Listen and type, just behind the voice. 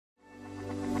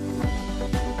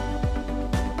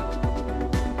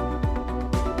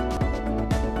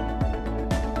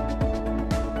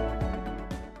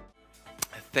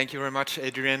Thank you very much,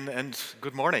 Adrian, and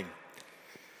good morning.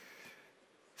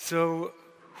 So,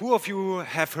 who of you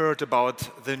have heard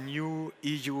about the new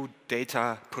EU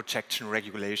data protection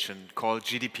regulation called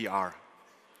GDPR?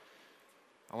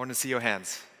 I want to see your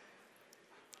hands.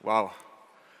 Wow.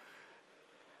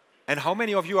 And how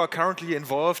many of you are currently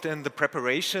involved in the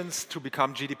preparations to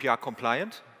become GDPR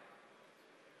compliant?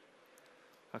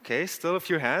 Okay, still a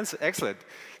few hands. Excellent.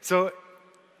 So,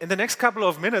 in the next couple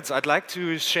of minutes, I'd like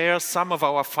to share some of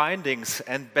our findings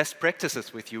and best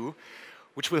practices with you,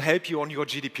 which will help you on your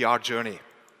GDPR journey.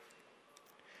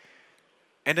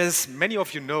 And as many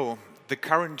of you know, the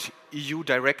current EU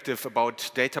directive about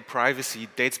data privacy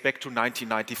dates back to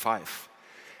 1995,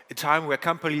 a time where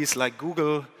companies like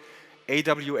Google,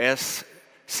 AWS,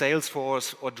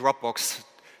 Salesforce, or Dropbox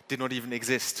did not even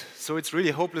exist. So it's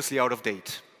really hopelessly out of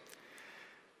date.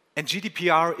 And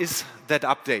GDPR is that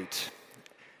update.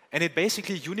 And it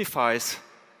basically unifies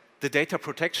the data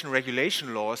protection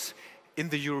regulation laws in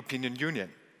the European Union.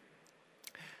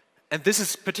 And this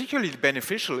is particularly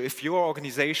beneficial if your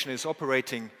organization is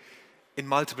operating in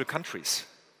multiple countries.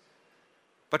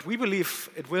 But we believe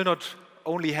it will not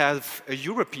only have a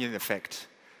European effect,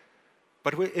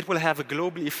 but it will have a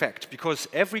global effect, because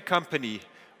every company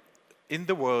in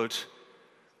the world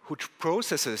who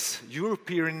processes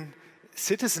European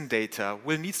citizen data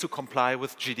will need to comply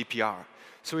with GDPR.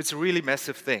 So it's a really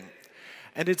massive thing.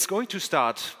 And it's going to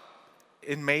start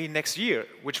in May next year,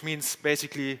 which means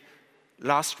basically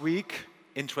last week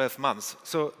in 12 months.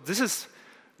 So this is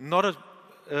not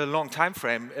a long time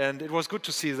frame, and it was good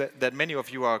to see that many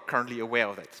of you are currently aware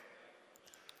of it.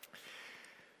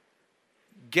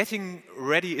 Getting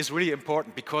ready is really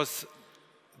important because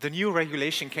the new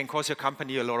regulation can cause your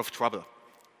company a lot of trouble.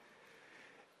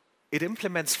 It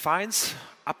implements fines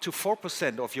up to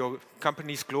 4% of your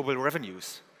company's global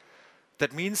revenues.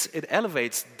 That means it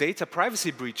elevates data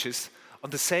privacy breaches on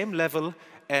the same level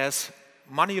as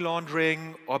money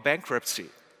laundering or bankruptcy.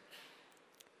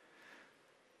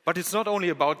 But it's not only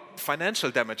about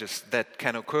financial damages that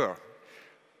can occur,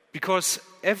 because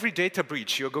every data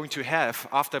breach you're going to have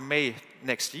after May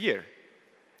next year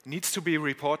needs to be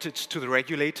reported to the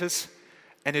regulators,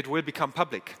 and it will become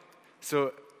public.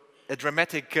 So a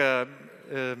dramatic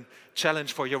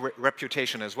challenge for your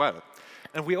reputation as well.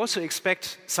 And we also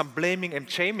expect some blaming and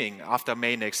shaming after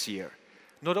May next year,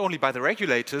 not only by the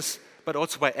regulators, but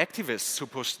also by activists who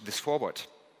push this forward.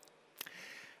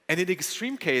 And in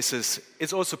extreme cases,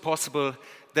 it's also possible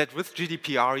that with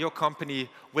GDPR, your company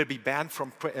will be banned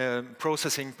from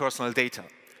processing personal data.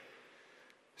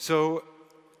 So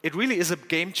it really is a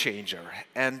game changer,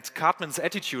 and Cartman's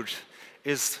attitude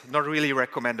is not really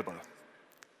recommendable.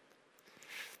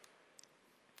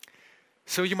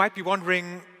 So you might be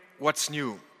wondering what's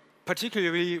new,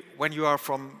 particularly when you are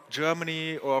from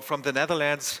Germany or from the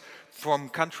Netherlands, from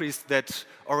countries that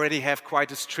already have quite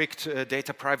a strict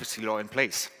data privacy law in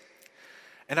place.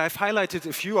 And I've highlighted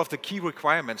a few of the key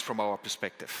requirements from our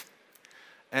perspective.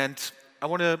 And I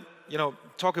want to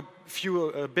talk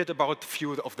a bit about a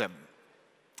few of them.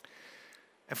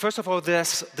 And first of all,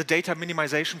 there's the data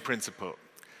minimization principle.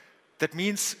 That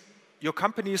means your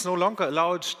company is no longer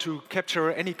allowed to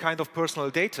capture any kind of personal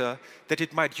data that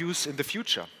it might use in the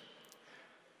future.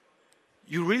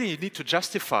 You really need to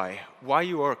justify why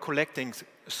you are collecting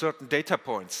certain data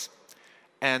points,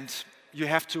 and you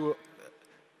have to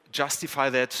justify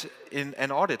that in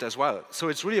an audit as well. So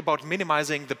it's really about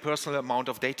minimizing the personal amount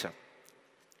of data.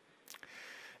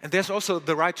 And there's also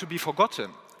the right to be forgotten,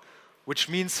 which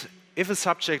means if a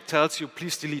subject tells you,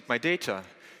 please delete my data,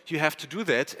 you have to do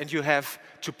that, and you have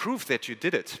to prove that you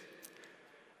did it.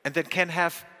 And that can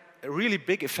have a really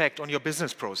big effect on your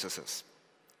business processes.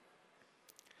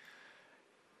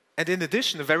 And in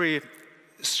addition, a very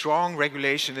strong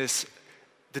regulation is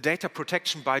the data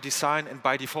protection by design and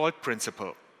by default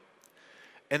principle.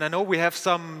 And I know we have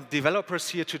some developers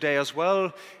here today as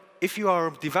well. If you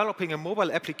are developing a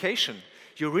mobile application,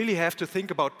 you really have to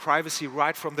think about privacy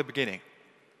right from the beginning.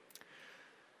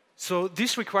 So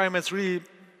these requirements really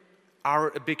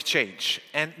are a big change.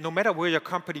 And no matter where your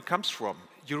company comes from,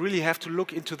 you really have to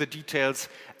look into the details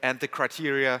and the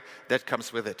criteria that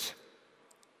comes with it.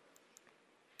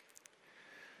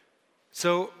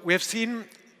 So we have seen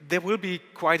there will be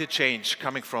quite a change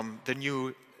coming from the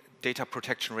new data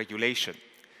protection regulation.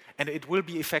 And it will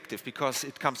be effective because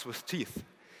it comes with teeth.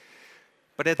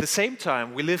 But at the same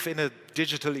time, we live in a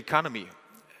digital economy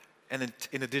and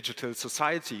in a digital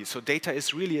society. So data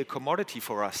is really a commodity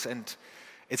for us, and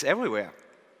it's everywhere.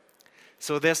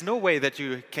 So there's no way that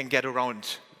you can get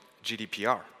around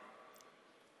GDPR.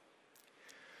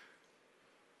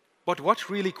 But what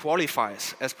really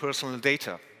qualifies as personal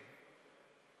data?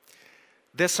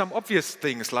 There's some obvious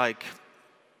things like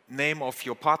name of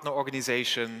your partner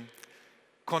organization,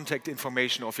 contact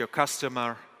information of your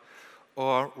customer,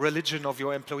 or religion of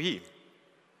your employee.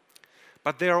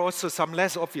 But there are also some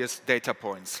less obvious data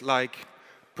points, like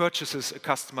purchases a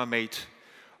customer made,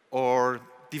 or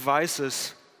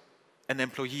devices an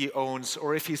employee owns,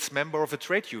 or if he's a member of a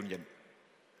trade union.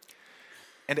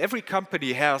 And every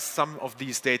company has some of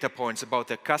these data points about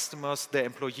their customers, their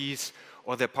employees,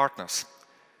 or their partners.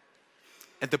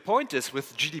 And the point is,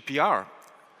 with GDPR,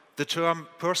 the term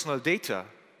personal data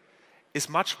is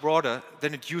much broader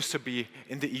than it used to be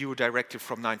in the EU directive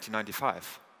from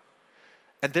 1995.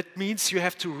 And that means you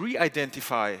have to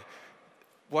re-identify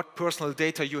what personal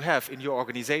data you have in your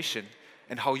organization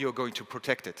and how you're going to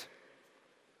protect it.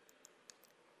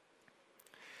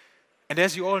 And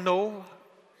as you all know,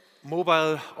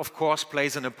 mobile, of course,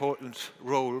 plays an important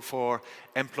role for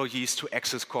employees to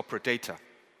access corporate data.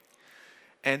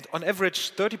 And on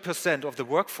average, 30% of the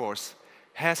workforce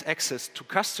has access to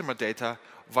customer data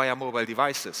via mobile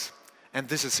devices, and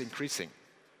this is increasing.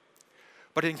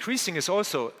 But increasing is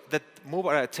also that mobile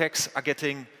attacks are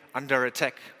getting under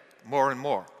attack more and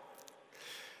more.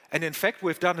 And in fact,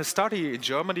 we've done a study in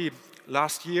Germany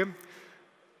last year,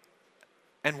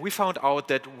 and we found out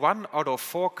that 1 out of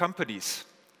 4 companies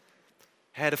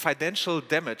had a financial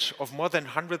damage of more than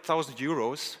 100,000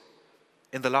 euros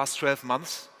in the last 12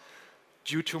 months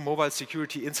due to mobile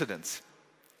security incidents.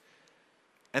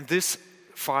 And this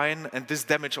fine and this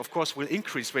damage, of course, will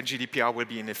increase when GDPR will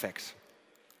be in effect.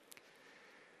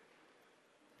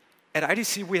 At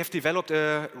IDC, we have developed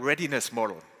a readiness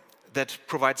model that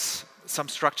provides some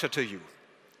structure to you.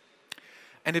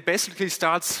 And it basically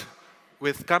starts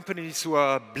with companies who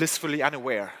are blissfully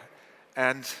unaware.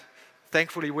 And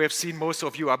thankfully, we have seen most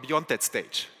of you are beyond that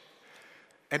stage.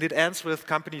 And it ends with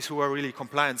companies who are really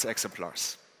compliance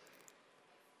exemplars.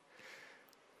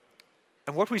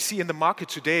 And what we see in the market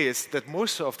today is that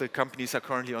most of the companies are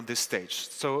currently on this stage.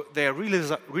 So they are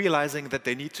realizing that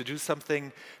they need to do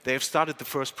something. They have started the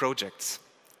first projects.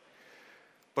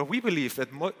 But we believe that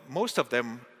most of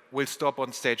them will stop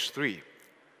on stage 3.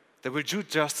 They will do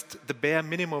just the bare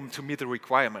minimum to meet the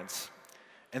requirements.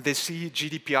 And they see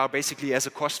GDPR basically as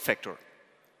a cost factor.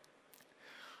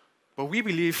 But we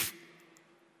believe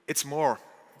it's more.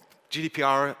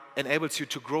 GDPR enables you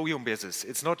to grow your business.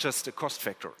 It's not just a cost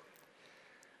factor.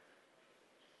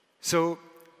 So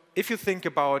if you think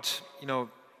about,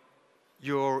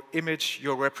 your image,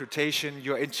 your reputation,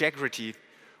 your integrity,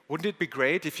 wouldn't it be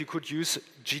great if you could use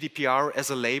GDPR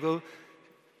as a label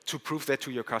to prove that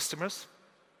to your customers?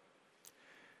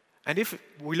 And if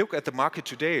we look at the market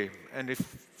today, and if,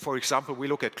 for example, we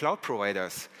look at cloud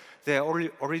providers, they're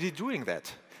already doing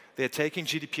that. They're taking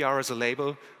GDPR as a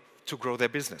label to grow their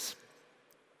business.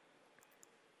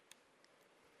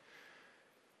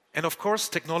 And of course,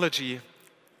 technology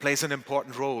plays an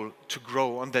important role to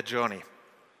grow on that journey.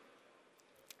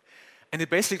 And it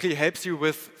basically helps you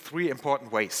with 3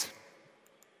 important ways.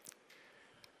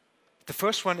 The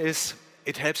first one is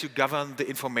it helps you govern the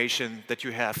information that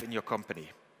you have in your company.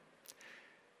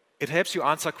 It helps you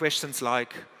answer questions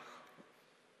like,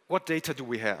 what data do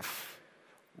we have?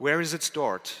 Where is it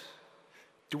stored?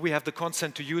 Do we have the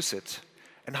consent to use it?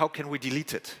 And how can we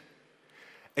delete it?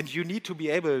 And you need to be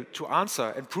able to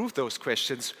answer and prove those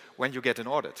questions when you get an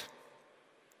audit.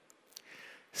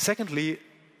 Secondly,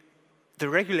 the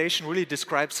regulation really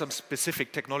describes some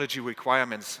specific technology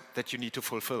requirements that you need to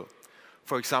fulfill.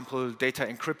 For example, data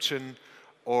encryption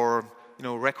or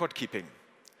record keeping.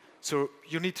 So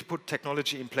you need to put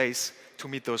technology in place to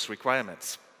meet those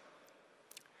requirements.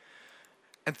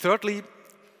 And thirdly,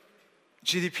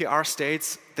 GDPR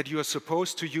states that you are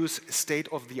supposed to use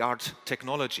state-of-the-art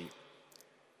technology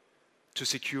to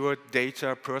secure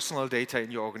data, personal data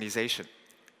in your organization.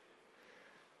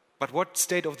 But what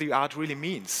state-of-the-art really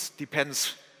means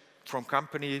depends from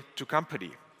company to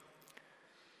company.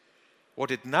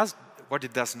 What it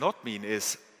does not mean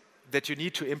is that you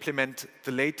need to implement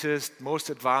the latest, most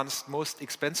advanced, most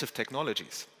expensive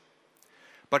technologies.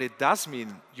 But it does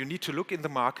mean you need to look in the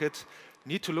market,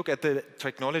 need to look at the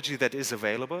technology that is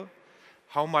available,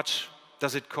 how much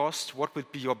does it cost, what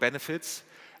would be your benefits,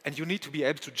 and you need to be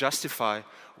able to justify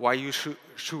why you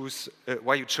chose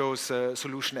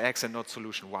solution X and not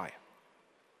solution Y.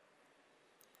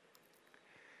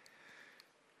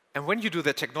 And when you do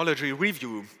the technology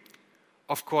review,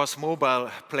 of course, mobile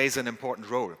plays an important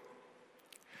role.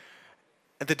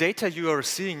 And the data you are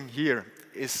seeing here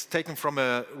is taken from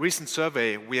a recent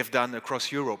survey we have done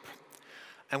across Europe.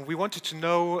 And we wanted to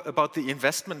know about the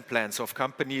investment plans of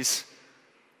companies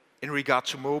in regard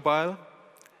to mobile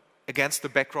against the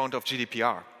background of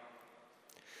GDPR.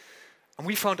 And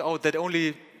we found out that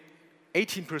only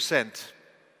 18%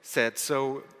 said,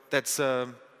 so that's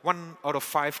 1 out of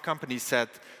 5 companies said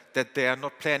that they are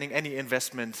not planning any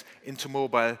investment into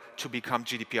mobile to become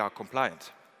GDPR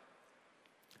compliant.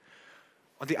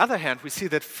 On the other hand, we see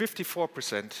that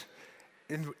 54%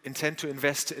 intend to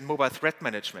invest in mobile threat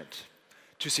management,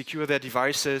 to secure their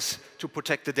devices, to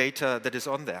protect the data that is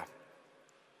on there.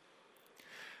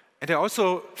 And I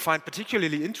also find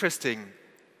particularly interesting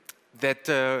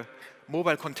that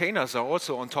mobile containers are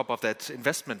also on top of that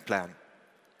investment plan,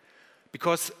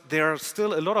 because there are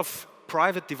still a lot of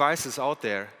private devices out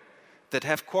there that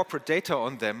have corporate data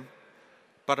on them,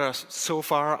 but are so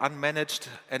far unmanaged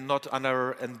and not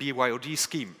under a BYOD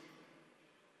scheme.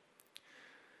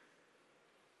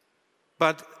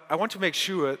 But I want to make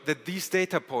sure that these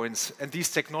data points and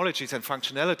these technologies and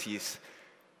functionalities,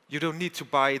 you don't need to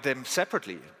buy them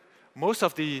separately. Most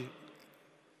of the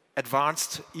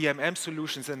advanced EMM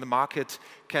solutions in the market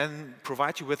can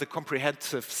provide you with a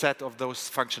comprehensive set of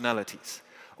those functionalities,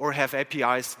 or have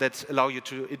APIs that allow you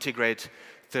to integrate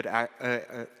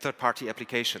third-party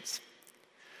applications.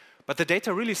 But the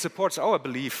data really supports our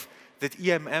belief that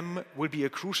EMM will be a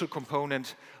crucial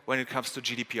component when it comes to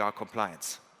GDPR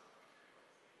compliance.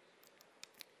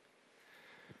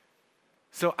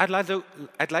 So I'd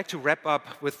like to wrap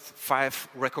up with 5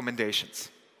 recommendations.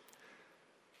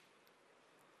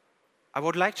 I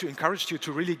would like to encourage you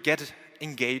to really get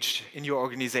engaged in your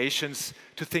organizations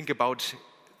to think about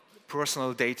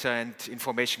personal data and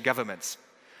information governance.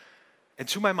 And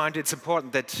to my mind, it's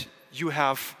important that you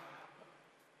have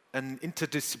an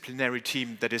interdisciplinary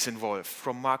team that is involved,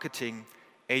 from marketing,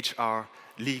 HR,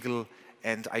 legal,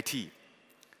 and IT.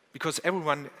 Because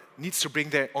everyone needs to bring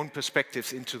their own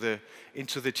perspectives into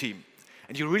the team.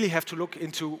 And you really have to look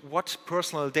into what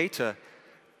personal data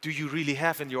do you really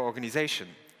have in your organization.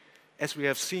 As we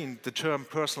have seen, the term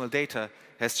personal data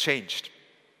has changed.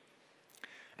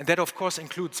 And that, of course,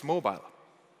 includes mobile.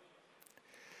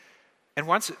 And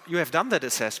once you have done that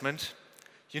assessment,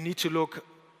 you need to look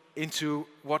into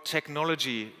what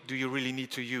technology do you really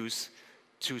need to use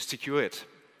to secure it.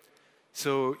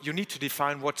 So you need to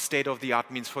define what state-of-the-art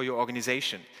means for your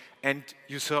organization. And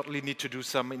you certainly need to do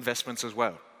some investments as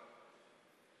well.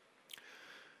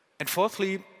 And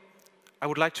fourthly, I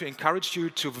would like to encourage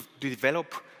you to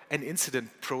develop an incident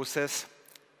process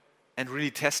and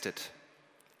really test it.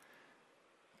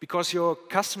 Because your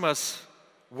customers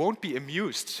won't be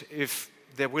amused if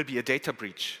there will be a data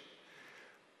breach.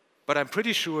 But I'm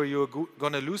pretty sure you're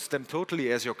going to lose them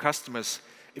totally as your customers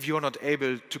if you're not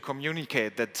able to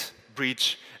communicate that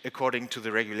breach according to the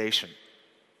regulation.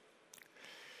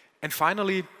 And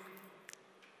finally,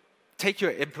 take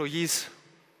your employees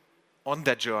on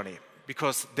that journey,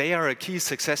 because they are a key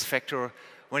success factor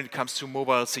when it comes to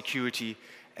mobile security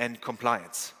and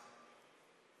compliance.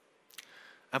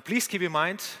 And please keep in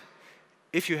mind,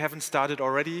 if you haven't started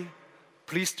already,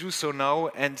 please do so now,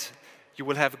 and you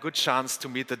will have a good chance to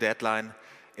meet the deadline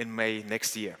in May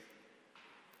next year.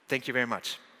 Thank you very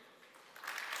much.